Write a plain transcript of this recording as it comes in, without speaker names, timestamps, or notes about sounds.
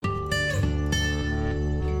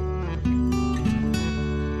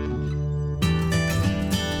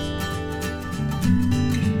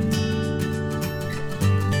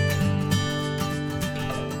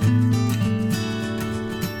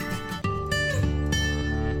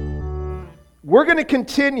We're going to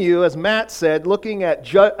continue, as Matt said, looking at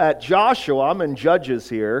Joshua. I'm in Judges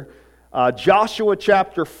here. Joshua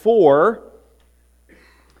chapter 4.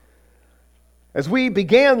 As we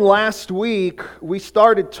began last week, we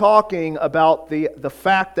started talking about the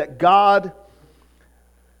fact that God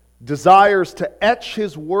desires to etch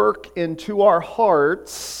His work into our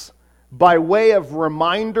hearts by way of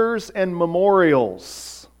reminders and memorials.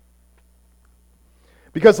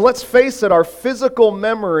 Because let's face it, our physical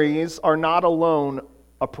memories are not alone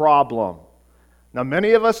a problem. Now,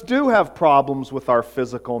 many of us do have problems with our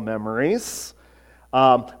physical memories,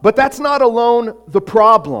 but that's not alone the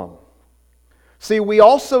problem. See, we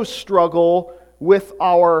also struggle with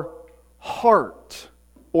our heart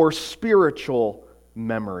or spiritual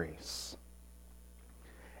memories.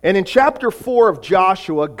 And in chapter 4 of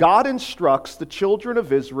Joshua, God instructs the children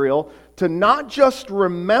of Israel to not just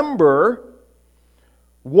remember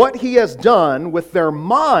what He has done with their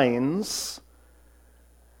minds,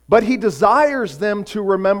 but He desires them to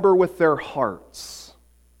remember with their hearts.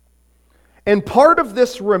 And part of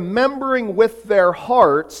this remembering with their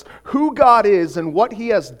hearts who God is and what He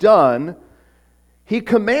has done, He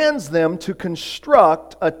commands them to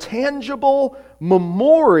construct a tangible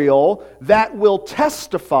memorial that will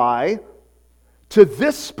testify to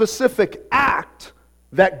this specific act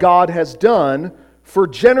that God has done for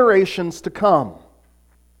generations to come.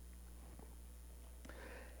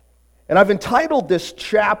 And I've entitled this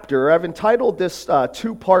two-part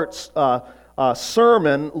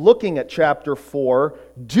sermon looking at chapter 4,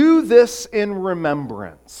 Do This in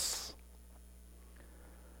Remembrance.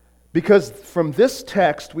 Because from this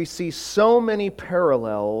text we see so many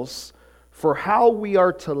parallels for how we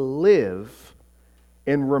are to live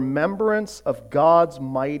in remembrance of God's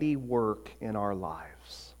mighty work in our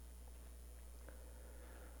lives.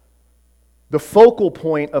 The focal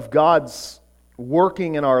point of God's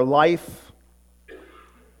working in our life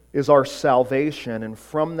is our salvation, and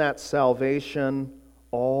from that salvation,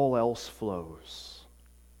 all else flows.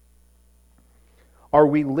 Are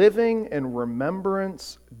we living in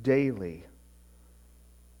remembrance daily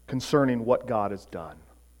concerning what God has done?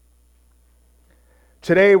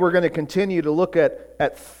 Today we're going to continue to look at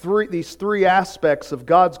these three aspects of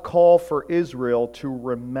God's call for Israel to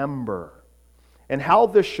remember, and how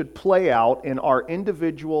this should play out in our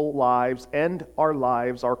individual lives and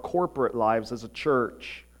our corporate lives as a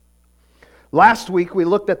church. Last week we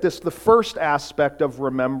looked at the first aspect of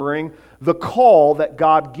remembering, the call that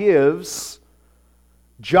God gives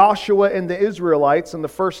Joshua and the Israelites in the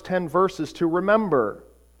first 10 verses to remember.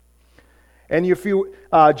 And if you,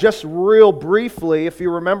 just real briefly, if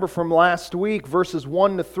you remember from last week, verses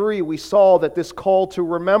 1 to 3, we saw that this call to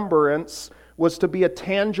remembrance was to be a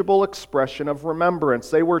tangible expression of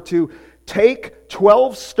remembrance. They were to take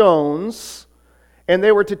 12 stones, and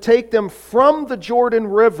they were to take them from the Jordan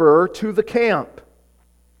River to the camp.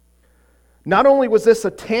 Not only was this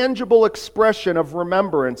a tangible expression of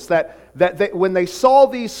remembrance, that when they saw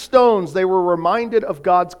these stones, they were reminded of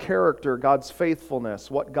God's character, God's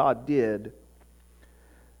faithfulness, what God did.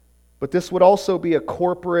 But this would also be a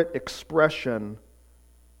corporate expression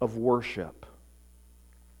of worship.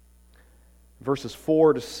 Verses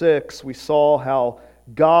 4 to 6, we saw how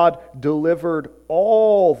God delivered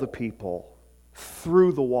all the people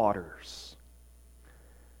through the waters.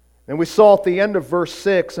 And we saw at the end of verse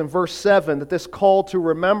 6 and verse 7 that this call to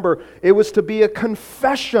remember, it was to be a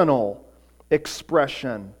confessional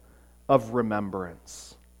expression of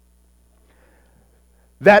remembrance.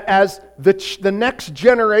 That as the next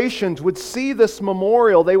generations would see this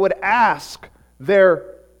memorial, they would ask their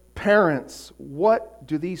parents, what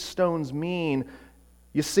do these stones mean?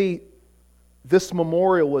 You see, this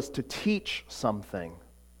memorial was to teach something.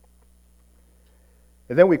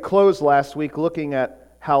 And then we closed last week looking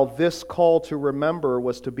at how this call to remember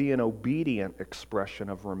was to be an obedient expression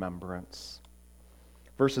of remembrance.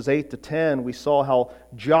 Verses 8 to 10, we saw how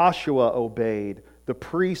Joshua obeyed, the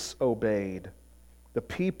priests obeyed, the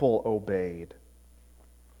people obeyed.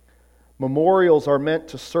 Memorials are meant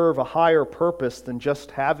to serve a higher purpose than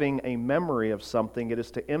just having a memory of something. It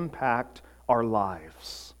is to impact our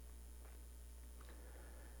lives.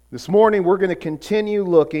 This morning we're going to continue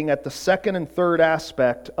looking at the second and third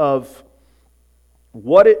aspect of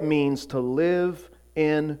what it means to live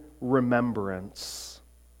in remembrance.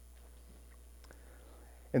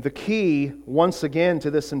 And the key, once again, to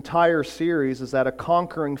this entire series is that a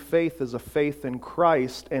conquering faith is a faith in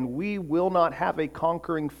Christ, and we will not have a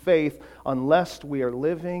conquering faith unless we are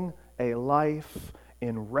living a life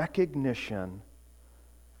in recognition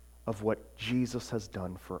of what Jesus has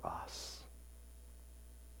done for us.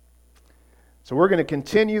 So we're going to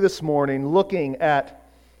continue this morning looking at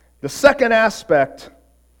The second aspect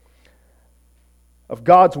of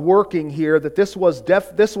God's working here, that this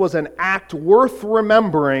was an act worth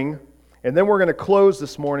remembering, and then we're going to close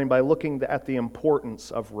this morning by looking at the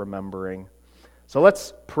importance of remembering. So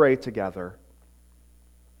let's pray together.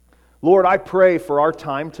 Lord, I pray for our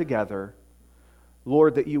time together,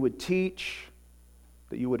 Lord, that you would teach,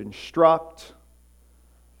 that you would instruct,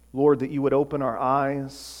 Lord, that you would open our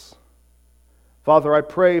eyes. Father, I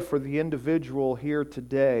pray for the individual here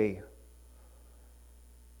today,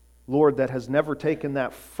 Lord, that has never taken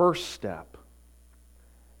that first step,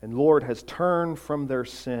 and Lord, has turned from their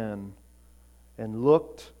sin and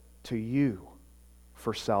looked to you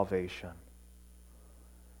for salvation.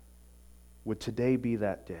 Would today be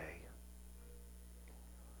that day?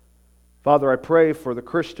 Father, I pray for the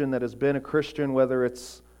Christian that has been a Christian, whether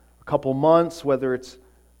it's a couple months, whether it's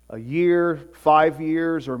a year, 5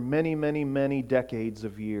 years, or many, many, many decades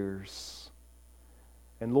of years.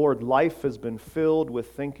 And Lord, life has been filled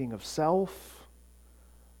with thinking of self.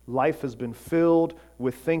 Life has been filled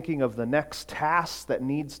with thinking of the next task that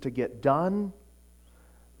needs to get done.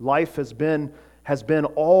 Life has been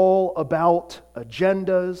all about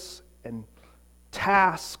agendas and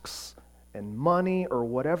tasks and money or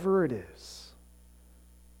whatever it is.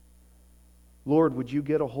 Lord, would you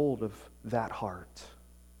get a hold of that heart?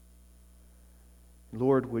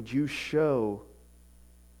 Lord, would you show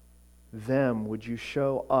them, would you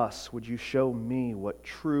show us, would you show me what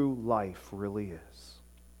true life really is?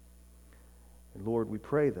 And Lord, we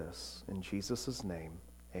pray this in Jesus' name.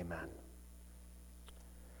 Amen.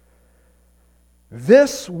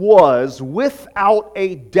 This was, without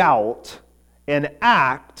a doubt, an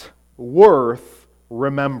act worth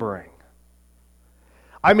remembering.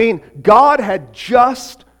 I mean, God had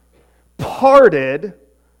just parted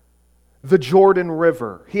the Jordan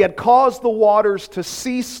River. He had caused the waters to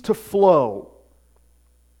cease to flow.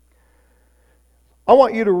 I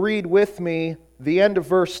want you to read with me the end of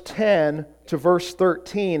verse 10 to verse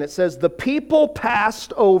 13. It says, "The people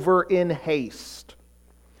passed over in haste.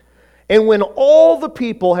 And when all the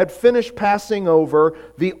people had finished passing over,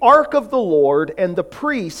 the ark of the Lord and the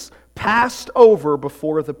priests passed over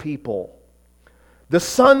before the people. The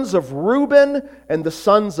sons of Reuben and the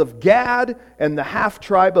sons of Gad and the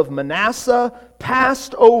half-tribe of Manasseh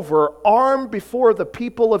passed over armed before the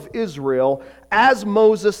people of Israel, as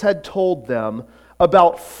Moses had told them.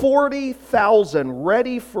 About 40,000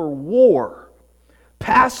 ready for war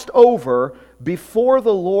passed over before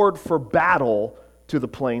the Lord for battle to the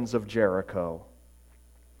plains of Jericho."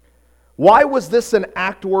 Why was this an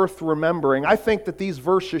act worth remembering? I think that these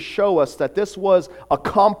verses show us that this was a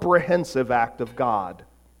comprehensive act of God.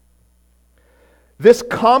 This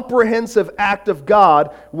comprehensive act of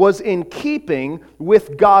God was in keeping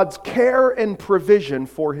with God's care and provision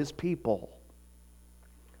for His people.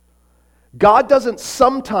 God doesn't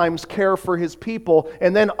sometimes care for His people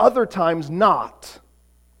and then other times not.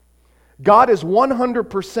 God is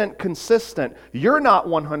 100% consistent. You're not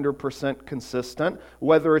 100% consistent,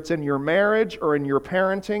 whether it's in your marriage or in your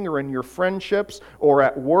parenting or in your friendships or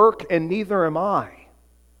at work, and neither am I.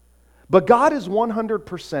 But God is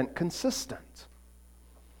 100% consistent.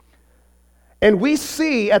 And we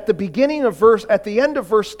see at the end of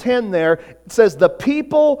verse 10 there, it says, "The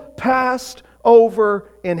people passed over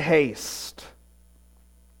in haste."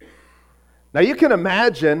 Now you can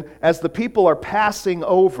imagine, as the people are passing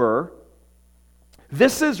over,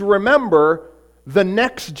 this is, remember, the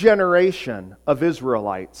next generation of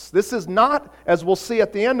Israelites. This is not, as we'll see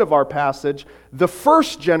at the end of our passage, the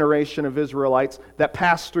first generation of Israelites that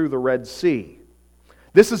passed through the Red Sea.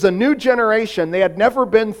 This is a new generation. They had never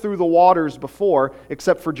been through the waters before,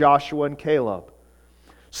 except for Joshua and Caleb.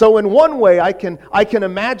 So in one way, I can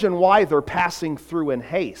imagine why they're passing through in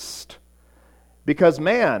haste. Because,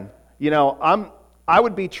 man, I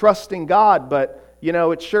would be trusting God, but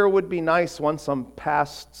it sure would be nice once I'm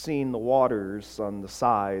past seeing the waters on the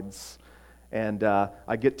sides and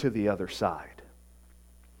I get to the other side.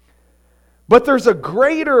 But there's a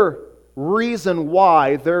greater reason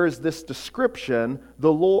why there is this description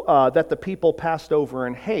that the people passed over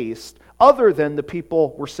in haste, other than the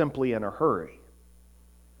people were simply in a hurry.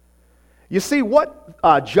 You see, what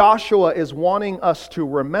Joshua is wanting us to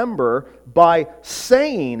remember by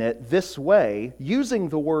saying it this way, using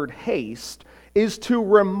the word haste, is to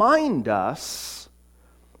remind us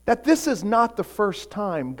that this is not the first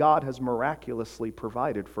time God has miraculously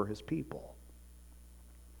provided for His people.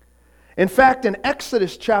 In fact, in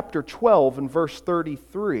Exodus chapter 12 and verse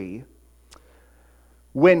 33,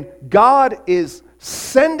 when God is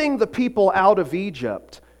sending the people out of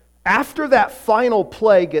Egypt, After that final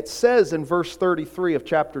plague, it says in verse 33 of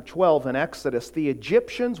chapter 12 in Exodus, the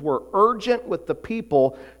Egyptians were urgent with the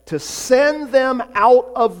people to send them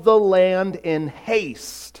out of the land in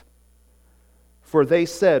haste, for they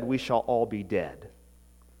said, we shall all be dead.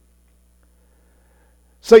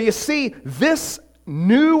 So you see, this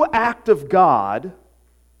new act of God,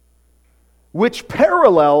 which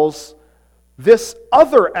parallels this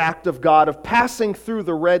other act of God of passing through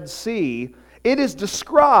the Red Sea, it is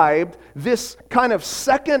described, this kind of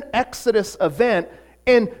second Exodus event,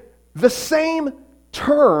 in the same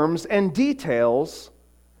terms and details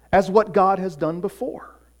as what God has done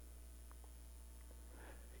before.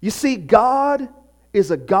 You see, God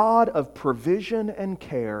is a God of provision and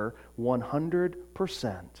care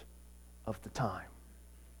 100% of the time.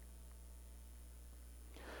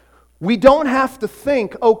 We don't have to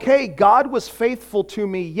think, okay, God was faithful to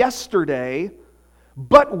me yesterday,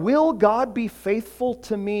 but will God be faithful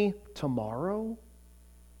to me tomorrow?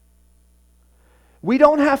 We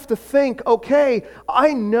don't have to think, okay,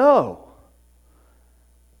 I know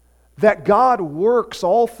that God works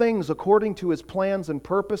all things according to His plans and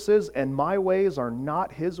purposes, and my ways are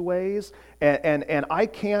not His ways, and I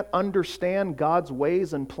can't understand God's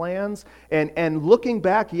ways and plans. And looking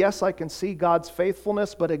back, yes, I can see God's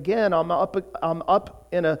faithfulness, but again, I'm up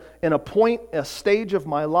in a point, a stage of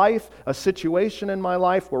my life, a situation in my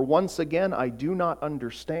life where once again I do not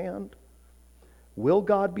understand. Will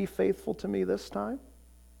God be faithful to me this time?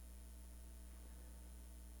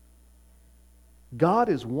 God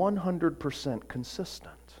is 100%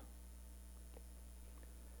 consistent.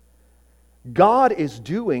 God is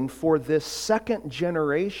doing for this second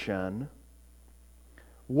generation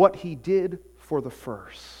what He did for the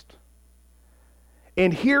first.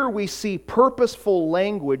 And here we see purposeful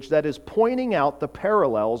language that is pointing out the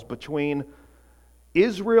parallels between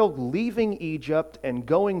Israel leaving Egypt and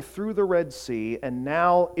going through the Red Sea, and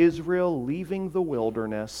now Israel leaving the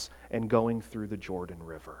wilderness and going through the Jordan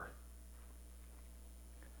River.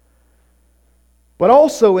 But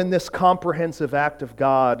also in this comprehensive act of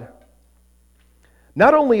God,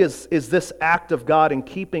 not only is this act of God in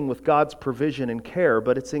keeping with God's provision and care,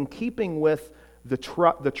 but it's in keeping with the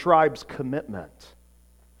tribe's commitment.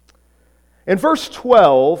 In verse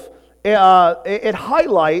 12, it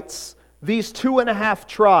highlights these 2.5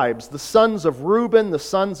 tribes, the sons of Reuben, the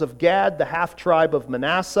sons of Gad, the half tribe of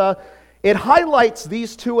Manasseh. It highlights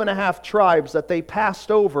these 2.5 tribes that they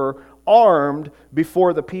passed over armed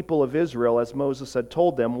before the people of Israel, as Moses had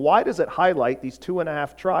told them. Why does it highlight these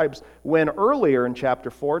 2.5 tribes when earlier in chapter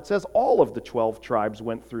 4 it says all of the 12 tribes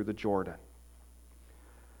went through the Jordan?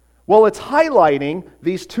 Well, it's highlighting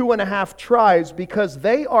these 2.5 tribes because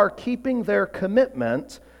they are keeping their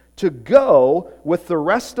commitment to go with the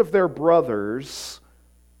rest of their brothers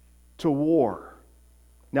to war.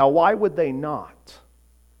 Now, why would they not?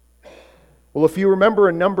 Well, if you remember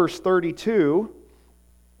in Numbers 32,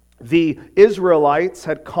 the Israelites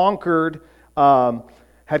had conquered, I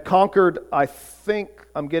think,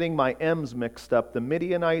 I'm getting my M's mixed up, the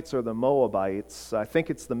Midianites or the Moabites, I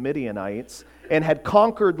think it's the Midianites, and had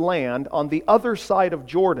conquered land on the other side of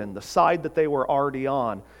Jordan, the side that they were already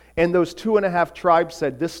on. And those 2.5 tribes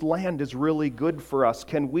said, this land is really good for us.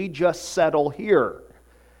 Can we just settle here?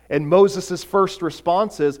 And Moses' first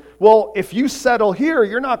response is, well, if you settle here,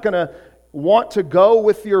 you're not going to want to go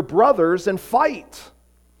with your brothers and fight.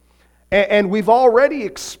 And we've already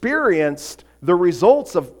experienced the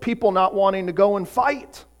results of people not wanting to go and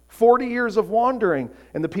fight. 40 years of wandering.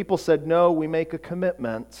 And the people said, no, we make a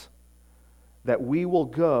commitment that we will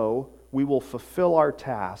go, we will fulfill our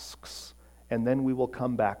tasks, and then we will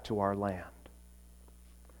come back to our land.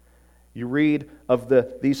 You read of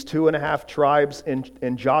these 2.5 tribes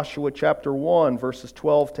in Joshua chapter 1, verses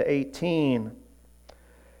 12 to 18.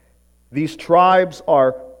 These tribes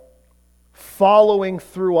are following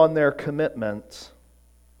through on their commitment.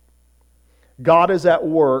 God is at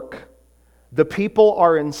work. The people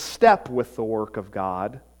are in step with the work of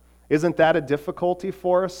God. Isn't that a difficulty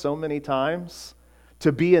for us so many times?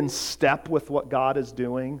 To be in step with what God is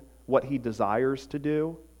doing, what He desires to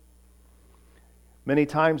do? Many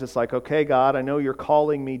times it's like, okay, God, I know you're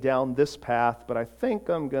calling me down this path, but I think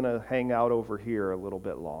I'm going to hang out over here a little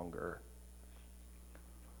bit longer.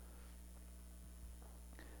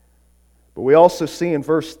 But we also see in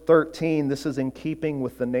verse 13, this is in keeping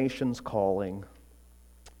with the nation's calling.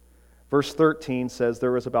 Verse 13 says,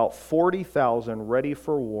 there was about 40,000 ready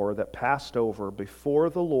for war that passed over before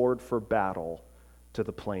the Lord for battle to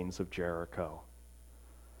the plains of Jericho.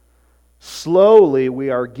 Slowly we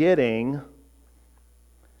are getting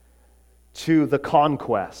to the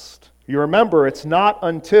conquest. You remember, it's not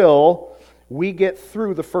until we get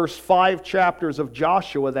through the first 5 chapters of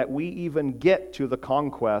Joshua that we even get to the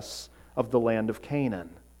conquests of the land of Canaan.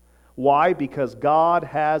 Why? Because God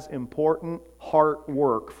has important heart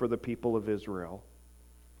work for the people of Israel.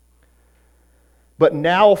 But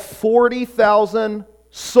now 40,000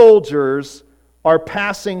 soldiers are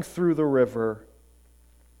passing through the river.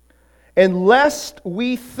 And lest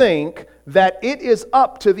we think that it is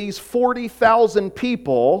up to these 40,000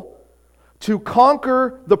 people to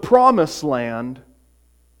conquer the promised land,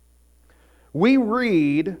 we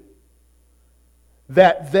read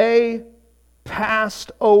that they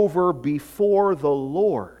passed over before the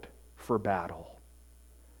Lord for battle.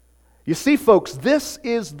 You see, folks, this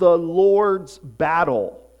is the Lord's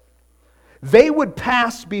battle. They would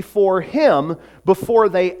pass before Him before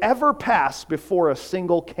they ever passed before a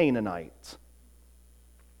single Canaanite.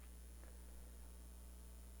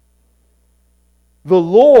 The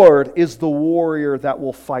Lord is the warrior that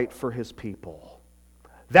will fight for His people.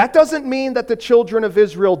 That doesn't mean that the children of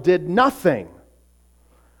Israel did nothing.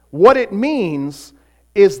 What it means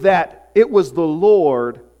is that it was the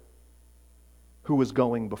Lord who was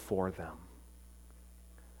going before them.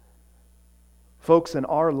 Folks, in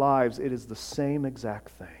our lives, it is the same exact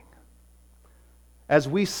thing. As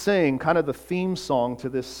we sing kind of the theme song to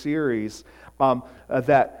this series,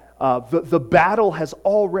 the battle has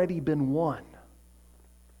already been won.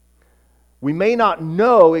 We may not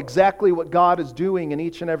know exactly what God is doing in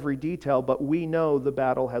each and every detail, but we know the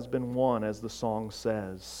battle has been won, as the song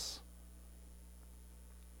says.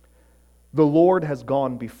 The Lord has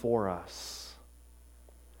gone before us.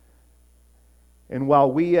 And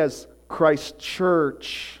while we as Christ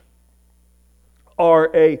Church are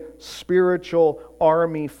a spiritual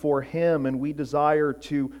army for Him, and we desire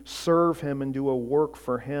to serve Him and do a work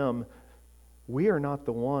for Him, we are not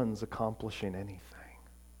the ones accomplishing anything.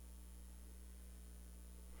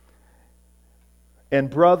 And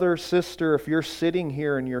brother, sister, if you're sitting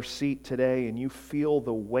here in your seat today and you feel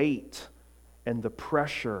the weight and the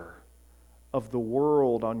pressure of the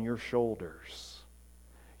world on your shoulders,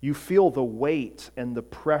 you feel the weight and the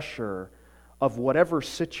pressure of whatever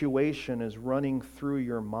situation is running through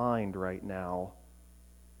your mind right now,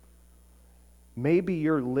 maybe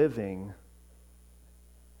you're living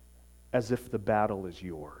as if the battle is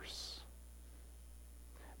yours.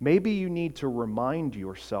 Maybe you need to remind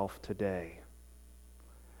yourself today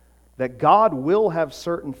that God will have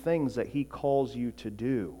certain things that He calls you to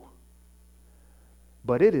do,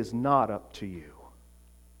 but it is not up to you.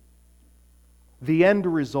 The end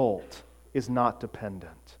result is not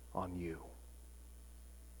dependent on you.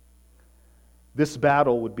 This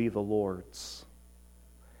battle would be the Lord's.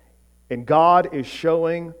 And God is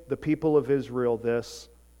showing the people of Israel this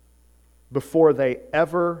before they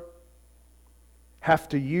ever have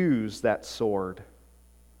to use that sword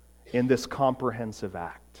in this comprehensive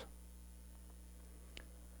act.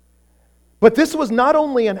 But this was not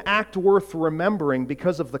only an act worth remembering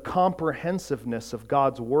because of the comprehensiveness of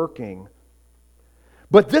God's working,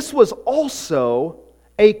 but this was also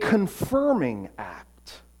a confirming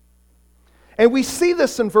act. And we see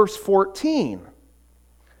this in verse 14.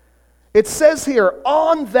 It says here,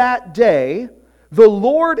 "On that day, the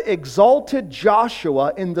Lord exalted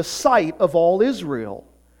Joshua in the sight of all Israel.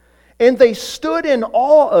 And they stood in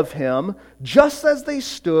awe of him, just as they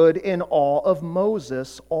stood in awe of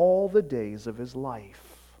Moses all the days of his life."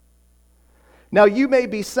 Now you may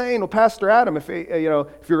be saying, well, Pastor Adam,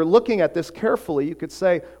 if you're looking at this carefully, you could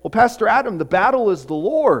say, well, Pastor Adam, the battle is the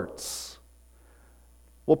Lord's.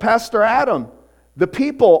 Well, Pastor Adam, the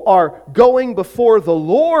people are going before the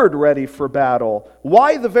Lord ready for battle.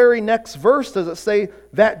 Why the very next verse does it say,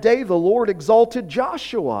 that day the Lord exalted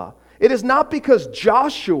Joshua? It is not because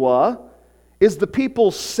Joshua is the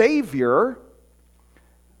people's savior,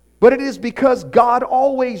 but it is because God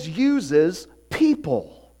always uses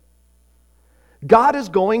people. God is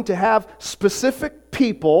going to have specific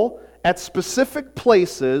people at specific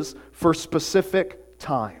places for specific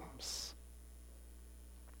times.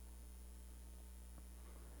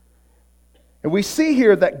 And we see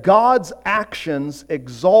here that God's actions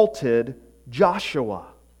exalted Joshua.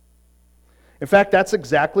 In fact, that's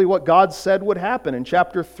exactly what God said would happen. In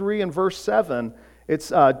chapter 3 and verse 7,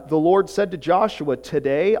 the Lord said to Joshua,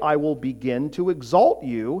 "Today I will begin to exalt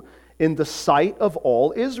you in the sight of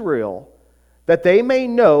all Israel, that they may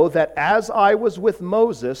know that as I was with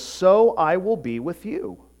Moses, so I will be with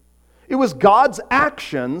you." It was God's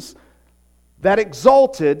actions that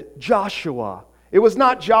exalted Joshua. It was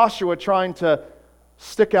not Joshua trying to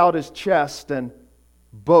stick out his chest and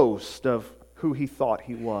boast of who he thought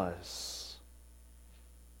he was.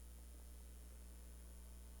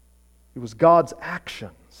 It was God's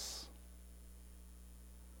actions.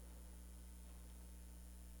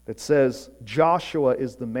 It says, Joshua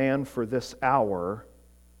is the man for this hour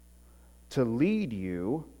to lead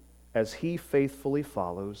you as he faithfully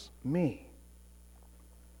follows me.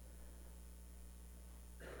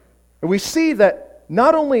 And we see that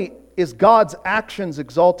not only is God's actions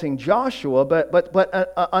exalting Joshua,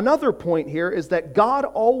 but another point here is that God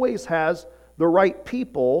always has the right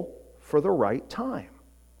people for the right time.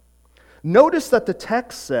 Notice that the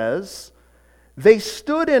text says, they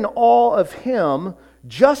stood in awe of him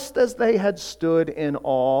just as they had stood in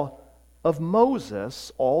awe of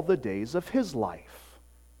Moses all the days of his life.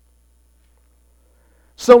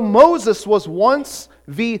 So Moses was once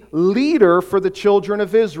the leader for the children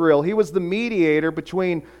of Israel. He was the mediator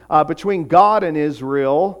between God and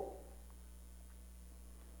Israel.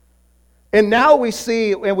 And now we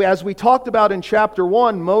see, as we talked about in chapter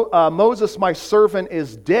 1, Moses, my servant,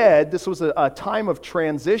 is dead. This was a time of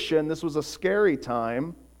transition. This was a scary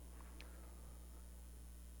time.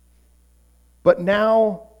 But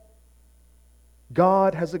now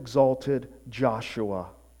God has exalted Joshua.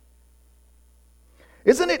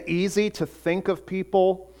 Isn't it easy to think of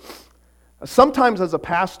people? Sometimes as a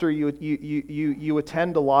pastor, you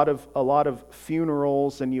attend a lot of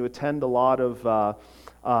funerals, and you attend a lot of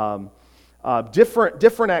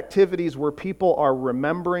different activities where people are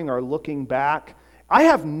remembering or looking back. I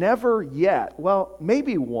have never yet, well,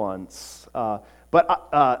 maybe once,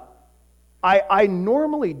 but I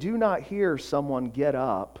normally do not hear someone get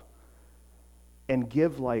up and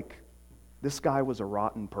give like, this guy was a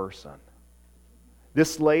rotten person.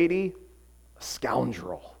 This lady, a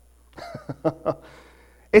scoundrel.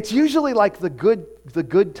 It's usually like the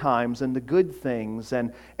good times and the good things,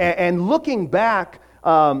 and looking back,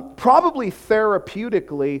 probably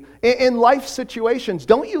therapeutically, in life situations,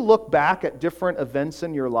 don't you look back at different events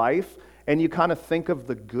in your life and you kind of think of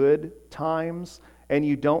the good times and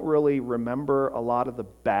you don't really remember a lot of the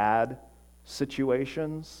bad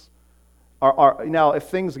situations? Now, if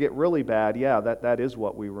things get really bad, yeah, that is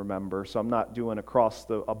what we remember, so I'm not doing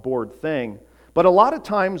a board thing. But a lot of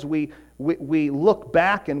times we look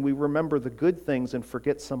back and we remember the good things and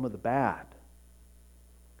forget some of the bad.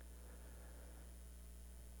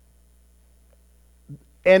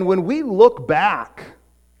 And when we look back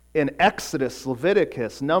in Exodus,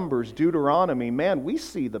 Leviticus, Numbers, Deuteronomy, man, we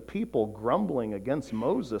see the people grumbling against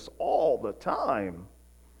Moses all the time.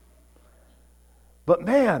 But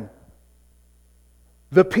man,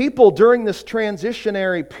 the people during this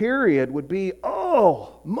transitionary period would be,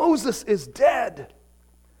 oh, Moses is dead.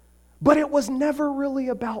 But it was never really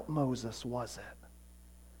about Moses, was it?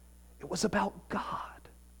 It was about God.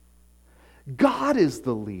 God is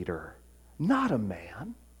the leader, not a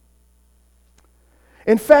man.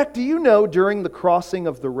 In fact, do you know during the crossing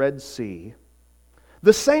of the Red Sea,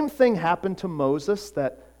 the same thing happened to Moses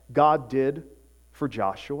that God did for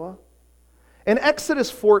Joshua? In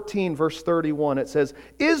Exodus 14, verse 31, it says,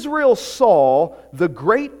 Israel saw the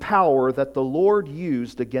great power that the Lord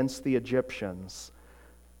used against the Egyptians.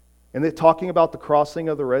 And they're talking about the crossing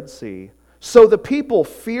of the Red Sea. So the people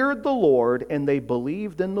feared the Lord, and they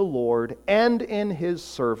believed in the Lord and in his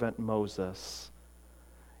servant Moses.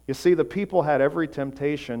 You see, the people had every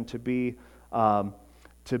temptation to be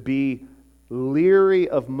leery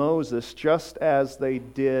of Moses, just as they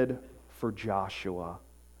did for Joshua.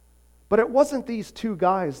 But it wasn't these two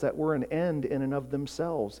guys that were an end in and of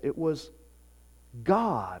themselves. It was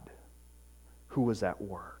God who was at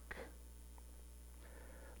work.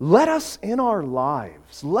 Let us in our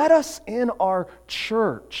lives, let us in our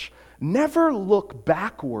church, never look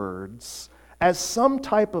backwards as some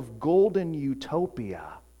type of golden utopia,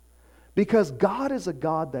 because God is a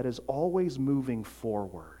God that is always moving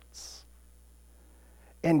forwards.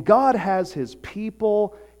 And God has his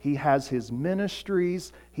people, he has his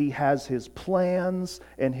ministries, he has his plans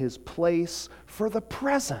and his place for the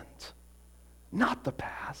present, not the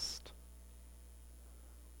past.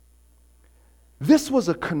 This was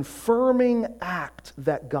a confirming act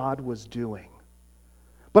that God was doing.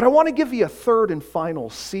 But I want to give you a third and final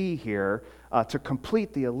C here to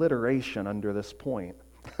complete the alliteration under this point.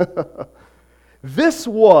 This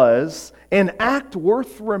was an act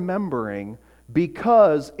worth remembering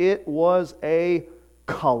because it was a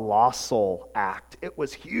colossal act. It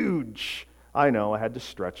was huge. I know, I had to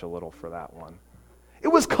stretch a little for that one. It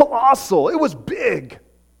was colossal. It was big.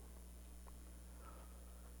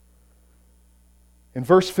 In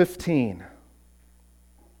verse 15,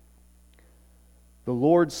 the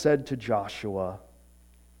Lord said to Joshua,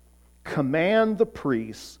 "Command the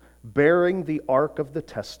priests bearing the ark of the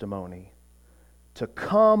testimony to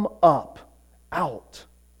come up out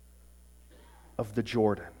of the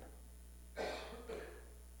Jordan."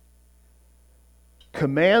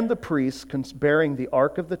 command the priests bearing the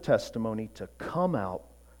ark of the testimony to come out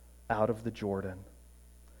of the Jordan.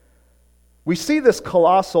 We see this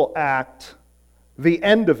colossal act, the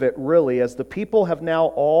end of it really, as the people have now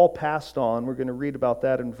all passed on. We're going to read about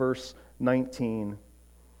that in verse 19.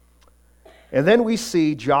 And then we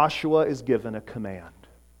see Joshua is given a command.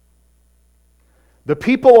 The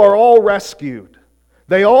people are all rescued.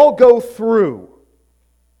 They all go through.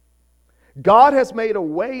 God has made a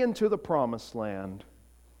way into the promised land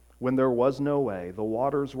when there was no way. The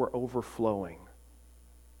waters were overflowing.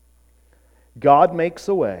 God makes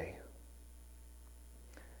a way.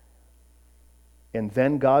 And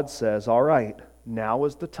then God says, all right, now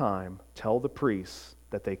is the time. Tell the priests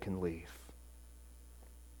that they can leave.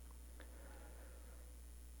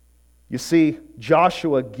 You see,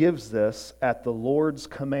 Joshua gives this at the Lord's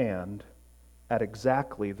command at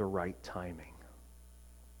exactly the right timing.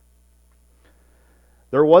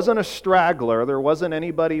 There wasn't a straggler. There wasn't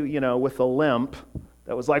anybody, with a limp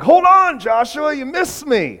that was like, hold on, Joshua, you missed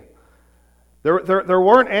me. There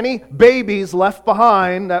weren't any babies left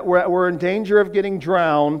behind that were in danger of getting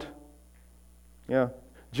drowned. Yeah,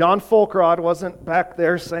 John Folkrod wasn't back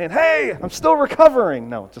there saying, hey, I'm still recovering.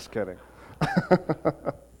 No, just kidding.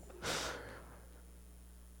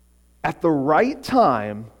 At the right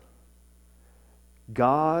time,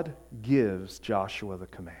 God gives Joshua the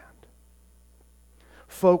command.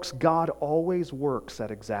 Folks, God always works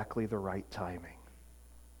at exactly the right timing.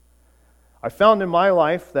 I found in my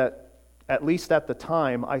life that, at least at the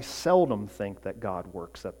time, I seldom think that God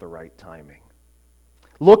works at the right timing.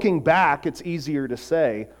 Looking back, it's easier to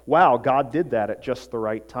say, wow, God did that at just the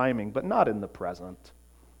right timing, but not in the present.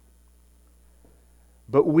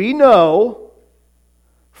 But we know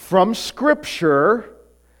from Scripture,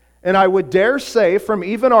 and I would dare say from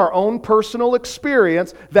even our own personal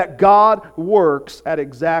experience, that God works at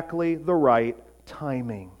exactly the right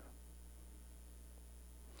timing.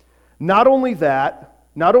 Not only that,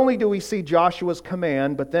 not only do we see Joshua's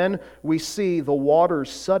command, but then we see the waters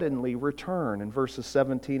suddenly return in verses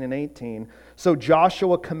 17 and 18. So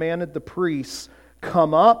Joshua commanded the priests,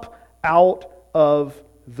 come up out of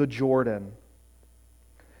the Jordan.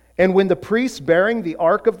 And when the priests bearing the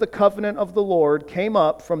ark of the covenant of the Lord came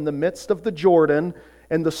up from the midst of the Jordan,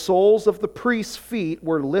 and the soles of the priests' feet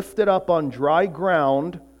were lifted up on dry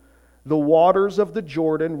ground, the waters of the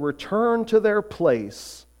Jordan returned to their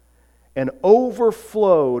place and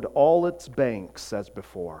overflowed all its banks as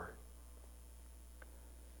before.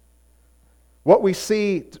 What we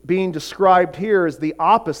see being described here is the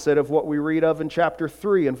opposite of what we read of in chapter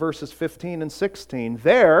 3 in verses 15 and 16.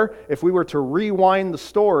 There, if we were to rewind the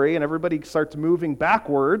story and everybody starts moving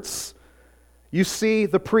backwards, you see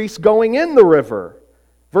the priests going in the river.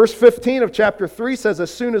 Verse 15 of chapter 3 says,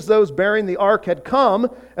 as soon as those bearing the ark had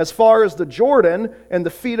come as far as the Jordan, and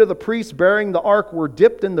the feet of the priests bearing the ark were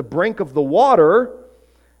dipped in the brink of the water,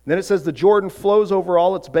 then it says the Jordan flows over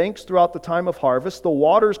all its banks throughout the time of harvest. The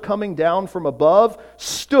waters coming down from above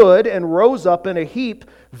stood and rose up in a heap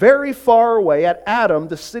very far away at Adam,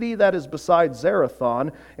 the city that is beside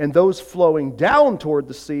Zarathon, and those flowing down toward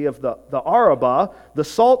the sea of the Arabah, the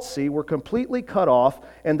salt sea, were completely cut off,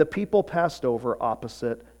 and the people passed over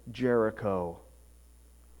opposite Jericho.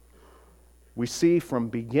 We see from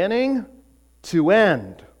beginning to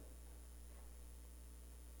end,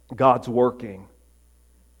 God's working.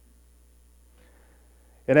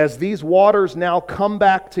 And as these waters now come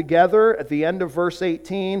back together, at the end of verse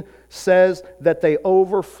 18, says that they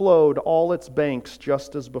overflowed all its banks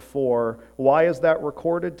just as before. Why is that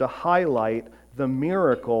recorded? To highlight the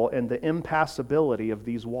miracle and the impassability of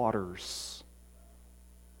these waters.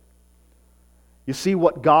 You see,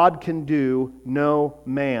 what God can do, no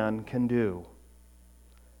man can do.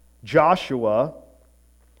 Joshua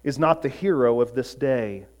is not the hero of this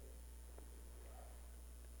day.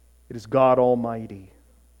 It is God Almighty.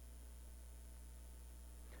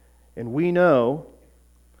 And we know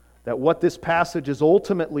that what this passage is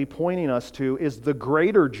ultimately pointing us to is the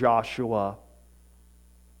greater Joshua.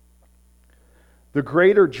 The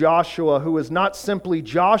greater Joshua, who is not simply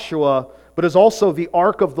Joshua, but is also the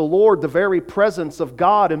ark of the Lord, the very presence of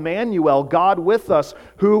God, Emmanuel, God with us,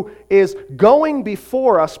 who is going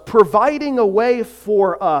before us, providing a way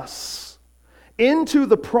for us into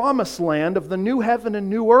the promised land of the new heaven and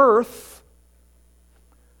new earth,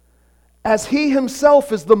 as He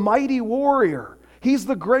Himself is the mighty warrior. He's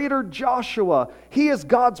the greater Joshua. He is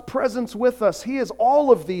God's presence with us. He is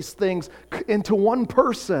all of these things into one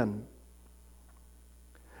person.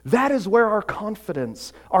 That is where our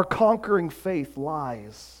confidence, our conquering faith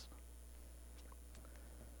lies.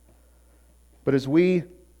 But as we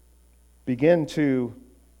begin to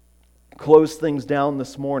close things down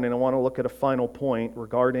this morning, I want to look at a final point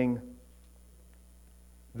regarding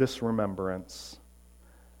this remembrance.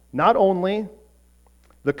 Not only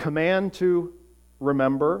the command to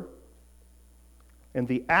remember and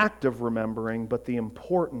the act of remembering, but the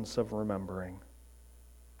importance of remembering.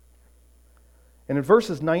 And in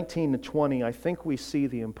verses 19 to 20, I think we see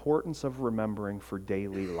the importance of remembering for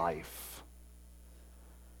daily life.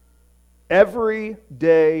 Every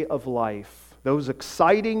day of life, those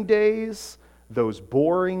exciting days, those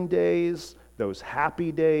boring days, those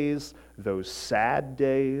happy days, those sad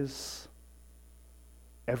days,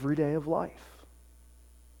 every day of life.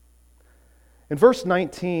 In verse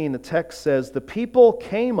 19, the text says, "The people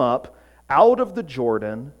came up out of the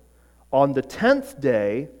Jordan on the 10th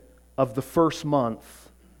day of the first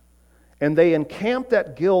month, and they encamped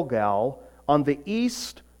at Gilgal on the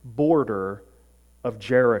east border of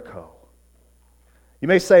Jericho." You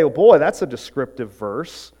may say, oh boy, that's a descriptive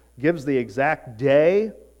verse. Gives the exact day.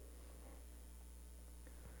 And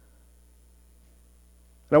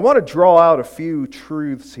I want to draw out a few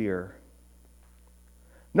truths here.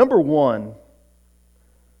 Number one,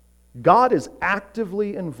 God is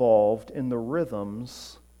actively involved in the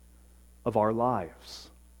rhythms of our lives,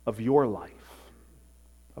 of your life,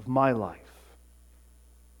 of my life.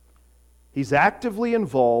 He's actively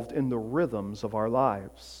involved in the rhythms of our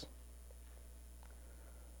lives.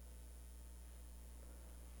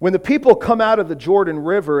 When the people come out of the Jordan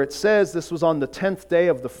River, it says this was on the 10th day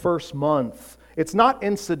of the first month. It's not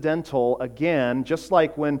incidental, again, just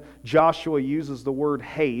like when Joshua uses the word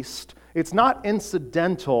haste. It's not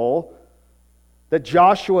incidental that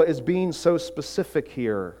Joshua is being so specific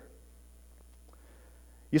here.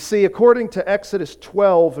 You see, according to Exodus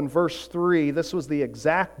 12 and verse 3, this was the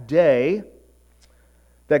exact day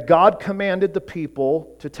that God commanded the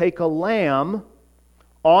people to take a lamb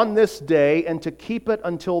on this day and to keep it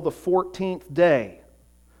until the 14th day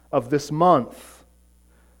of this month,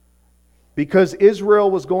 because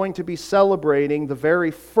Israel was going to be celebrating the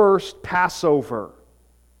very first Passover,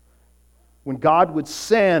 when God would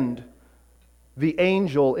send the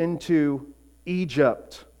angel into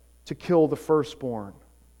Egypt to kill the firstborn.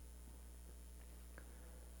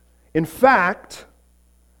 In fact,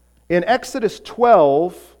 in Exodus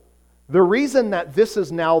 12, the reason that this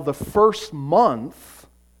is now the first month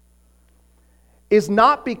is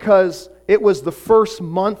not because it was the first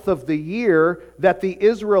month of the year that the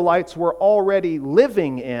Israelites were already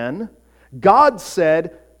living in. God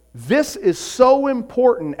said, "This is so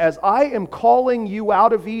important as I am calling you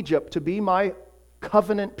out of Egypt to be my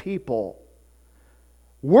covenant people.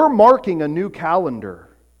 We're marking a new calendar.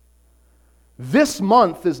 This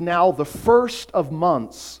month is now the first of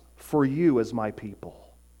months for you as my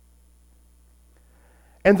people."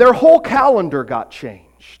 And their whole calendar got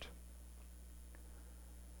changed.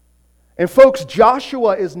 And folks,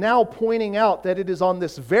 Joshua is now pointing out that it is on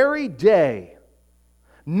this very day,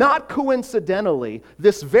 not coincidentally,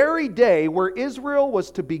 this very day where Israel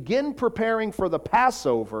was to begin preparing for the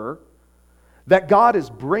Passover, that God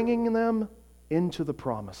is bringing them into the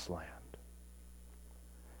promised land.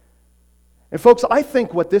 And folks, I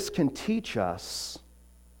think what this can teach us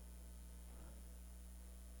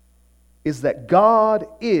is that God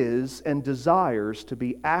is and desires to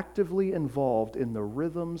be actively involved in the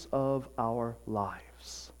rhythms of our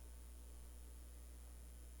lives.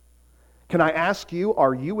 Can I ask you,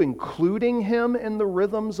 are you including Him in the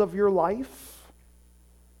rhythms of your life?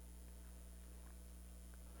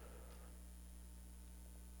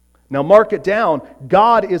 Now mark it down,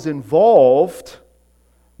 God is involved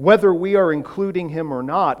whether we are including Him or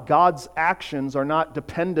not. God's actions are not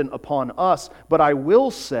dependent upon us, but I will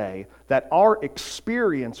say that our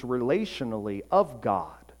experience relationally of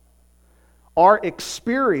God, our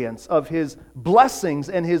experience of His blessings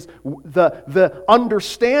and the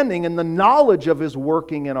understanding and the knowledge of His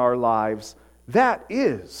working in our lives, that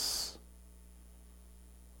is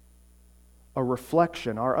a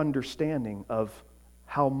reflection, our understanding of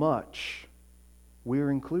how much we're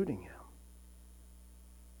including Him.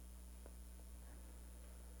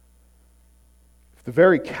 The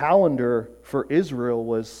very calendar for Israel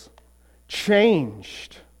was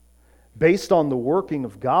changed based on the working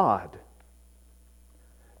of God.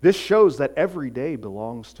 This shows that every day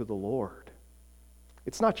belongs to the Lord.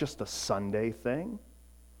 It's not just a Sunday thing.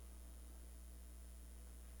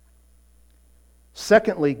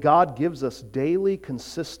 Secondly, God gives us daily,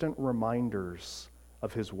 consistent reminders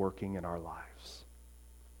of His working in our lives.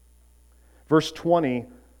 Verse 20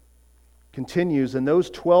 continues, "And those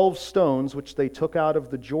 12 stones which they took out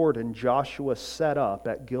of the Jordan, Joshua set up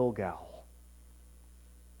at Gilgal."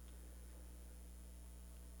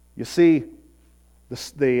 You see,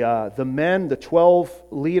 The men, the 12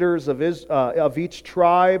 leaders of each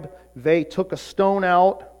tribe, they took a stone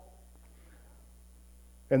out,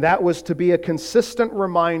 and that was to be a consistent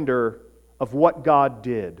reminder of what God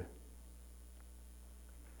did.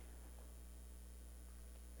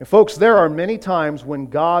 And folks, there are many times when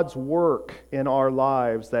God's work in our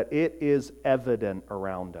lives that it is evident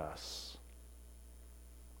around us.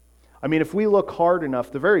 I mean, if we look hard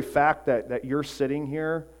enough, the very fact that you're sitting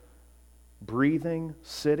here, breathing,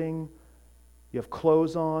 sitting, you have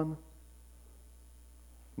clothes on,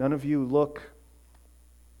 none of you look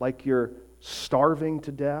like you're starving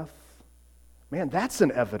to death. Man, that's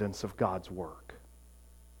an evidence of God's work.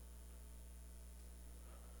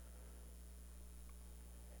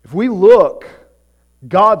 If we look,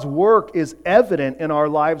 God's work is evident in our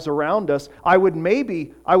lives around us. I would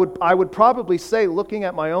probably say, looking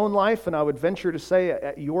at my own life, and I would venture to say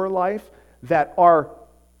at your life, that our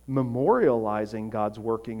memorializing God's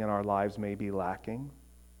working in our lives may be lacking.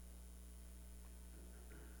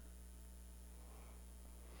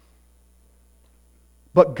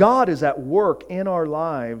 But God is at work in our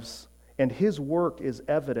lives, and His work is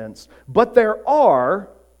evidence. But there are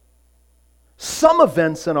some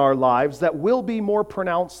events in our lives that will be more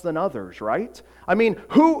pronounced than others, right? I mean,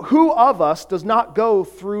 who of us does not go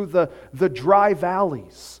through the dry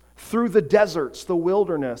valleys, through the deserts, the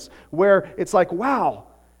wilderness, where it's like, wow,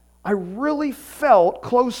 I really felt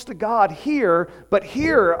close to God here, but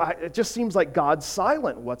here it just seems like God's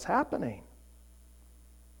silent. What's happening?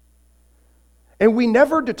 And we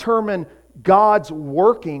never determine God's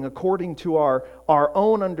working according to our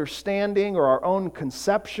own understanding or our own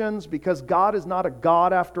conceptions, because God is not a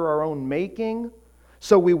God after our own making.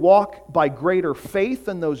 So we walk by greater faith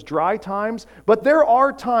in those dry times. But there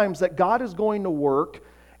are times that God is going to work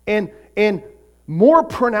in more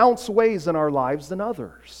pronounced ways in our lives than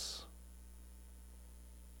others.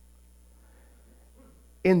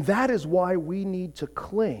 And that is why we need to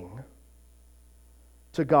cling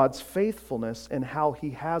to God's faithfulness and how He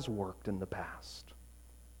has worked in the past.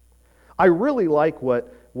 I really like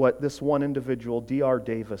what this one individual, D.R.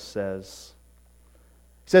 Davis, says.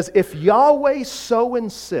 He says, if Yahweh so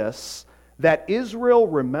insists that Israel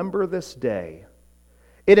remember this day,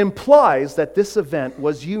 it implies that this event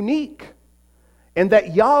was unique and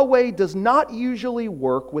that Yahweh does not usually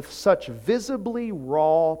work with such visibly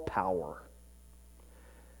raw power.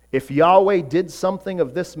 If Yahweh did something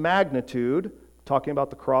of this magnitude, talking about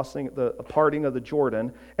the parting of the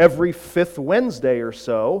Jordan, every fifth Wednesday or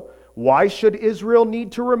so, why should Israel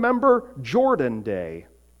need to remember Jordan Day?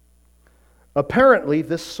 Apparently,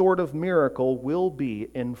 this sort of miracle will be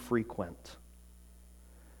infrequent.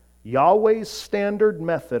 Yahweh's standard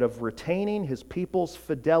method of retaining His people's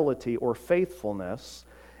fidelity or faithfulness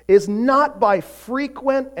is not by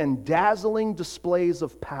frequent and dazzling displays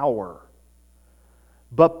of power,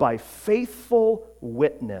 but by faithful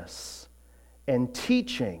witness and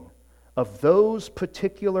teaching of those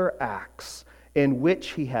particular acts in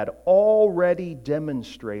which He had already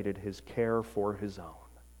demonstrated His care for His own.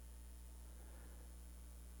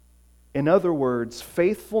 In other words,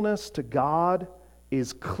 faithfulness to God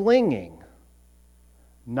is clinging,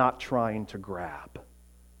 not trying to grab.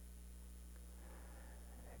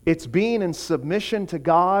 It's being in submission to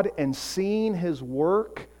God and seeing His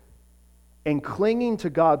work and clinging to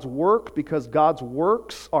God's work because God's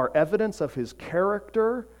works are evidence of His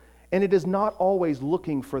character, and it is not always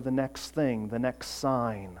looking for the next thing, the next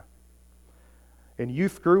sign. In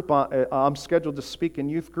youth group, I'm scheduled to speak in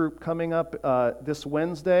youth group coming up this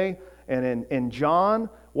Wednesday, and in John,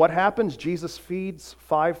 what happens? Jesus feeds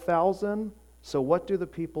 5,000, so what do the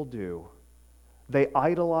people do? They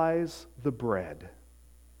idolize the bread.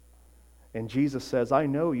 And Jesus says, I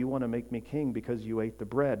know you want to make me king because you ate the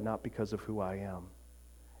bread, not because of who I am.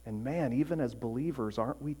 And man, even as believers,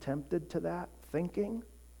 aren't we tempted to that thinking?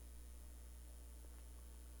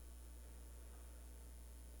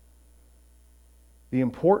 The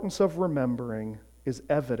importance of remembering is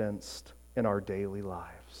evidenced in our daily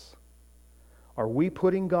lives. Are we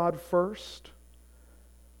putting God first?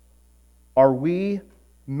 Are we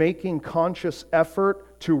making conscious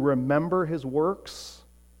effort to remember His works?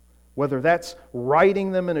 Whether that's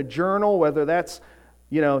writing them in a journal, whether that's,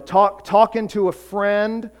 talking to a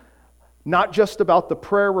friend, not just about the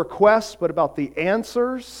prayer requests, but about the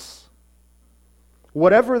answers.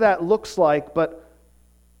 Whatever that looks like, but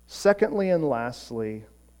secondly and lastly,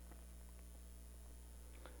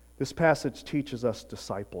 this passage teaches us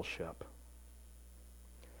discipleship.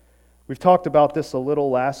 We've talked about this a little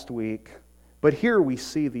last week, but here we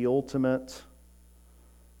see the ultimate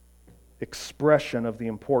expression of the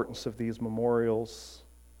importance of these memorials.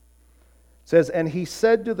 It says, "And he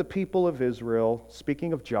said to the people of Israel,"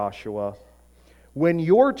 speaking of Joshua, "When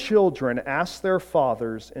your children ask their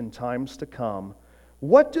fathers in times to come,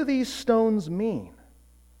 'What do these stones mean?'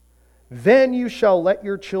 then you shall let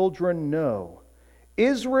your children know,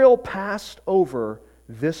 Israel passed over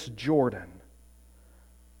this Jordan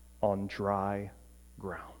on dry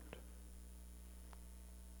ground."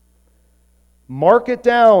 Mark it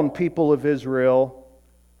down, people of Israel.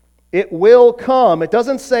 It will come. It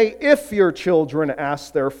doesn't say if your children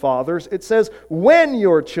ask their fathers. It says when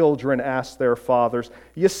your children ask their fathers.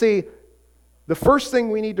 You see, the first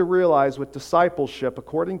thing we need to realize with discipleship,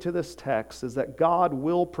 according to this text, is that God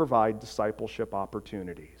will provide discipleship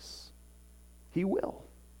opportunities. He will.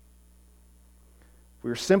 If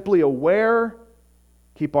we're simply aware,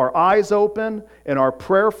 keep our eyes open, and are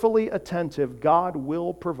prayerfully attentive, God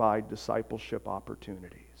will provide discipleship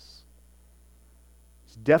opportunities.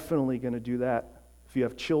 He's definitely going to do that if you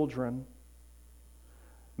have children.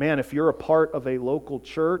 Man, if you're a part of a local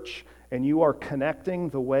church and you are connecting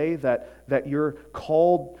the way that you're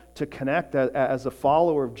called to connect as a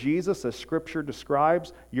follower of Jesus, as Scripture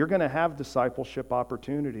describes, you're going to have discipleship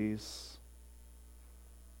opportunities.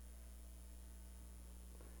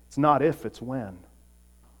 It's not if, it's when.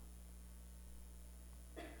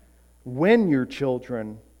 When your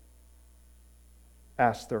children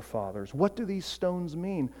ask their fathers, "What do these stones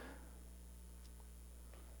mean?"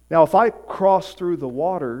 Now, if I crossed through the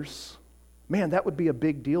waters, man, that would be a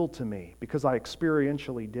big deal to me because I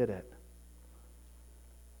experientially did it.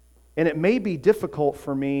 And it may be difficult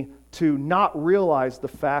for me to not realize the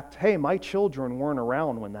fact, hey, my children weren't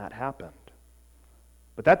around when that happened.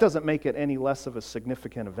 But that doesn't make it any less of a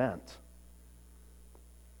significant event.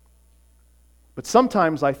 But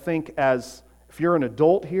sometimes I think if you're an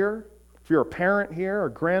adult here, if you're a parent here, or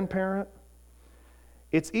grandparent,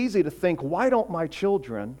 it's easy to think, why don't my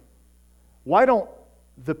children, why don't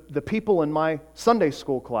the people in my Sunday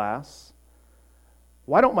school class,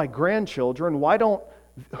 why don't my grandchildren, why don't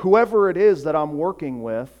whoever it is that I'm working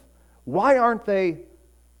with, why aren't they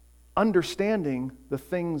understanding the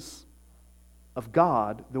things of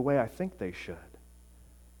God the way I think they should?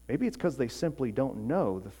 Maybe it's because they simply don't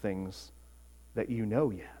know the things that you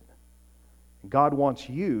know yet. God wants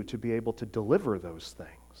you to be able to deliver those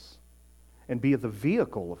things and be the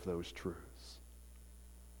vehicle of those truths.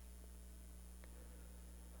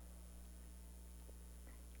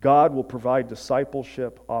 God will provide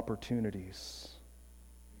discipleship opportunities.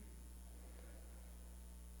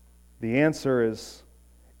 The answer is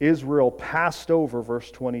Israel passed over, verse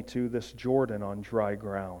 22, this Jordan on dry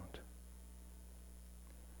ground.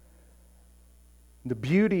 The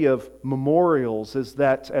beauty of memorials is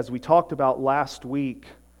that, as we talked about last week,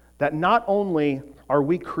 that not only are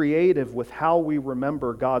we creative with how we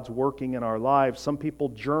remember God's working in our lives. Some people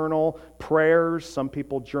journal prayers, some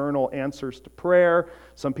people journal answers to prayer,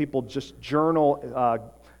 some people just journal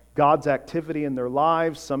God's activity in their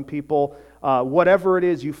lives, some people, whatever it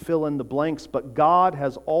is, you fill in the blanks, but God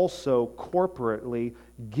has also corporately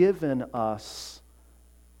given us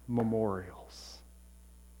memorials.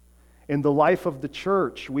 In the life of the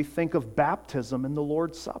church, we think of baptism in the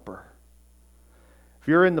Lord's Supper. If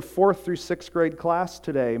you're in the 4th through 6th grade class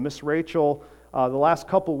today, Miss Rachel, the last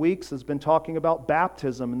couple weeks has been talking about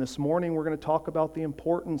baptism, and this morning we're going to talk about the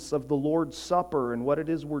importance of the Lord's Supper and what it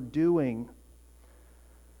is we're doing.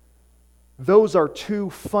 Those are two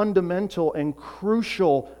fundamental and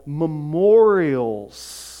crucial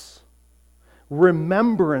memorials,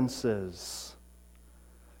 remembrances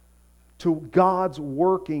to God's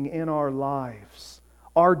working in our lives,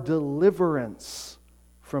 our deliverance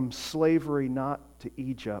from slavery not to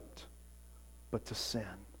Egypt, but to sin.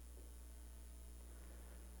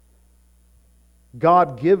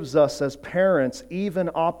 God gives us as parents even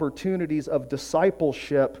opportunities of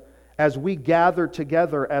discipleship as we gather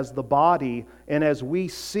together as the body and as we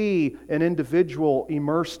see an individual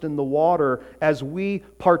immersed in the water, as we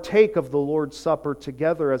partake of the Lord's Supper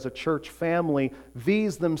together as a church family.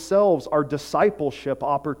 These themselves are discipleship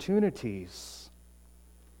opportunities.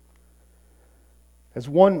 As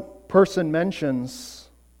one person mentions,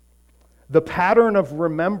 the pattern of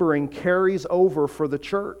remembering carries over for the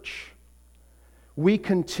church. We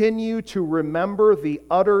continue to remember the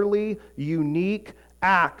utterly unique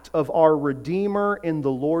act of our Redeemer in the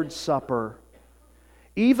Lord's Supper.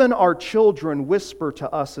 Even our children whisper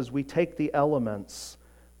to us as we take the elements,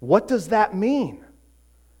 "What does that mean?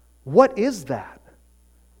 What is that?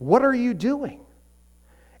 What are you doing?"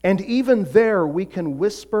 And even there we can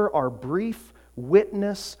whisper our brief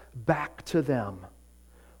witness back to them.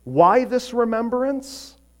 Why this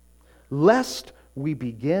remembrance? Lest we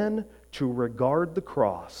begin to regard the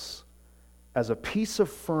cross as a piece of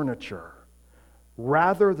furniture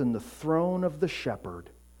rather than the throne of the shepherd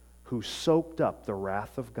who soaked up the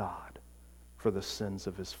wrath of God for the sins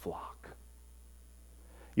of his flock.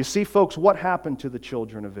 You see, folks, what happened to the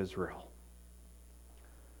children of Israel?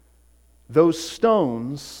 Those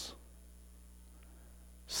stones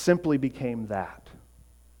simply became that.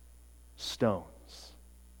 Stones.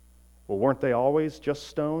 Well, weren't they always just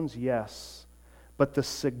stones? Yes. But the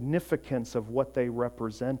significance of what they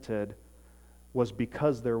represented was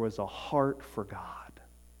because there was a heart for God.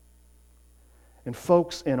 And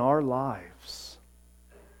folks, in our lives,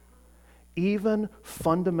 even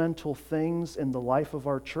fundamental things in the life of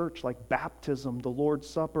our church, like baptism, the Lord's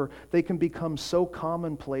Supper, they can become so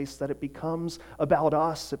commonplace that it becomes about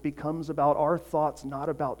us. It becomes about our thoughts, not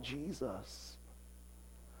about Jesus.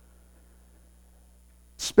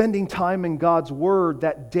 Spending time in God's Word,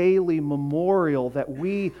 that daily memorial that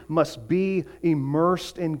we must be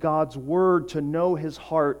immersed in God's Word to know His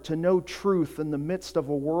heart, to know truth in the midst of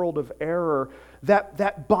a world of error,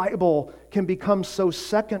 that Bible can become so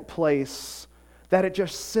second place that it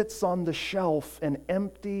just sits on the shelf, an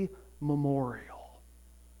empty memorial.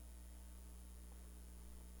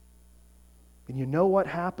 And you know what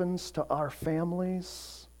happens to our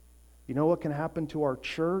families? You know what can happen to our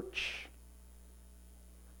church?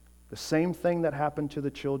 The same thing that happened to the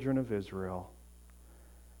children of Israel.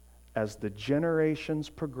 As the generations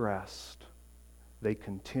progressed, they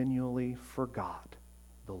continually forgot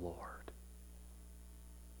the Lord.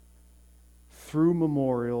 Through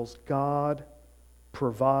memorials, God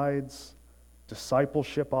provides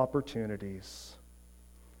discipleship opportunities,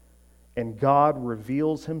 and God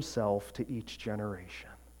reveals Himself to each generation.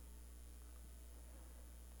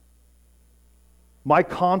 My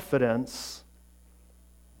confidence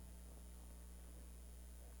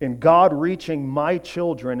in God reaching my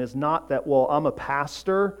children is not that, well, I'm a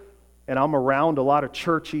pastor and I'm around a lot of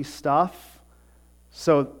churchy stuff,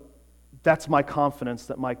 so that's my confidence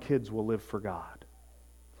that my kids will live for God.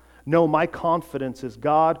 No, my confidence is,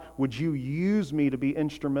 God, would you use me to be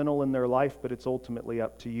instrumental in their life, but it's ultimately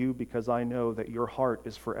up to you because I know that your heart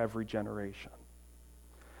is for every generation.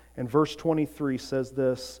 And verse 23 says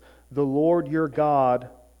this, the Lord your God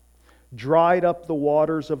dried up the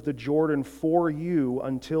waters of the Jordan for you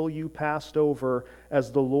until you passed over,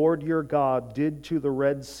 as the Lord your God did to the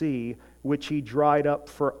Red Sea, which He dried up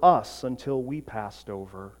for us until we passed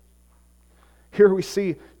over. Here we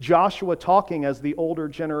see Joshua talking as the older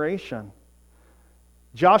generation.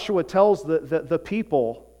 Joshua tells the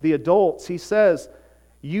people, the adults, he says,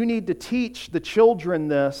 you need to teach the children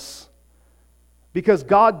this, because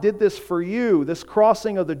God did this for you. This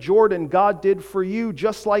crossing of the Jordan, God did for you,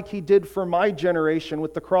 just like He did for my generation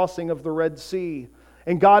with the crossing of the Red Sea.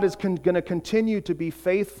 And God is going to continue to be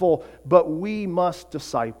faithful, but we must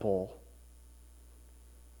disciple.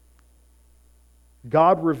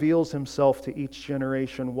 God reveals Himself to each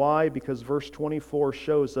generation. Why? Because verse 24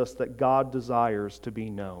 shows us that God desires to be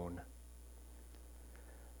known.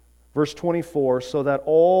 Verse 24, so that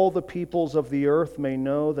all the peoples of the earth may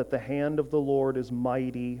know that the hand of the Lord is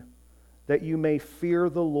mighty, that you may fear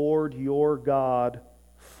the Lord your God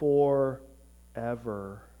forever.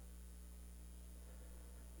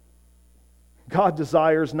 God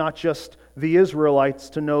desires not just the Israelites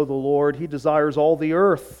to know the Lord, He desires all the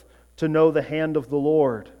earth to know the hand of the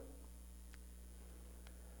Lord.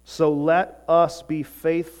 So let us be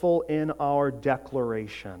faithful in our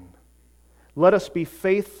declaration. Let us be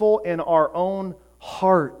faithful in our own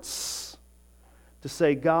hearts to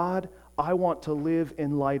say, God, I want to live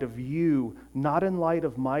in light of You, not in light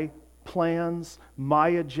of my plans,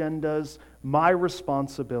 my agendas, my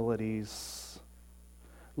responsibilities.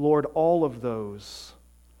 Lord, all of those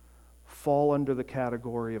fall under the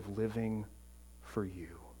category of living for You.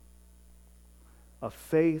 A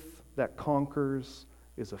faith that conquers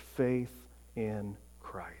is a faith in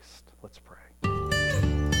Christ. Let's pray.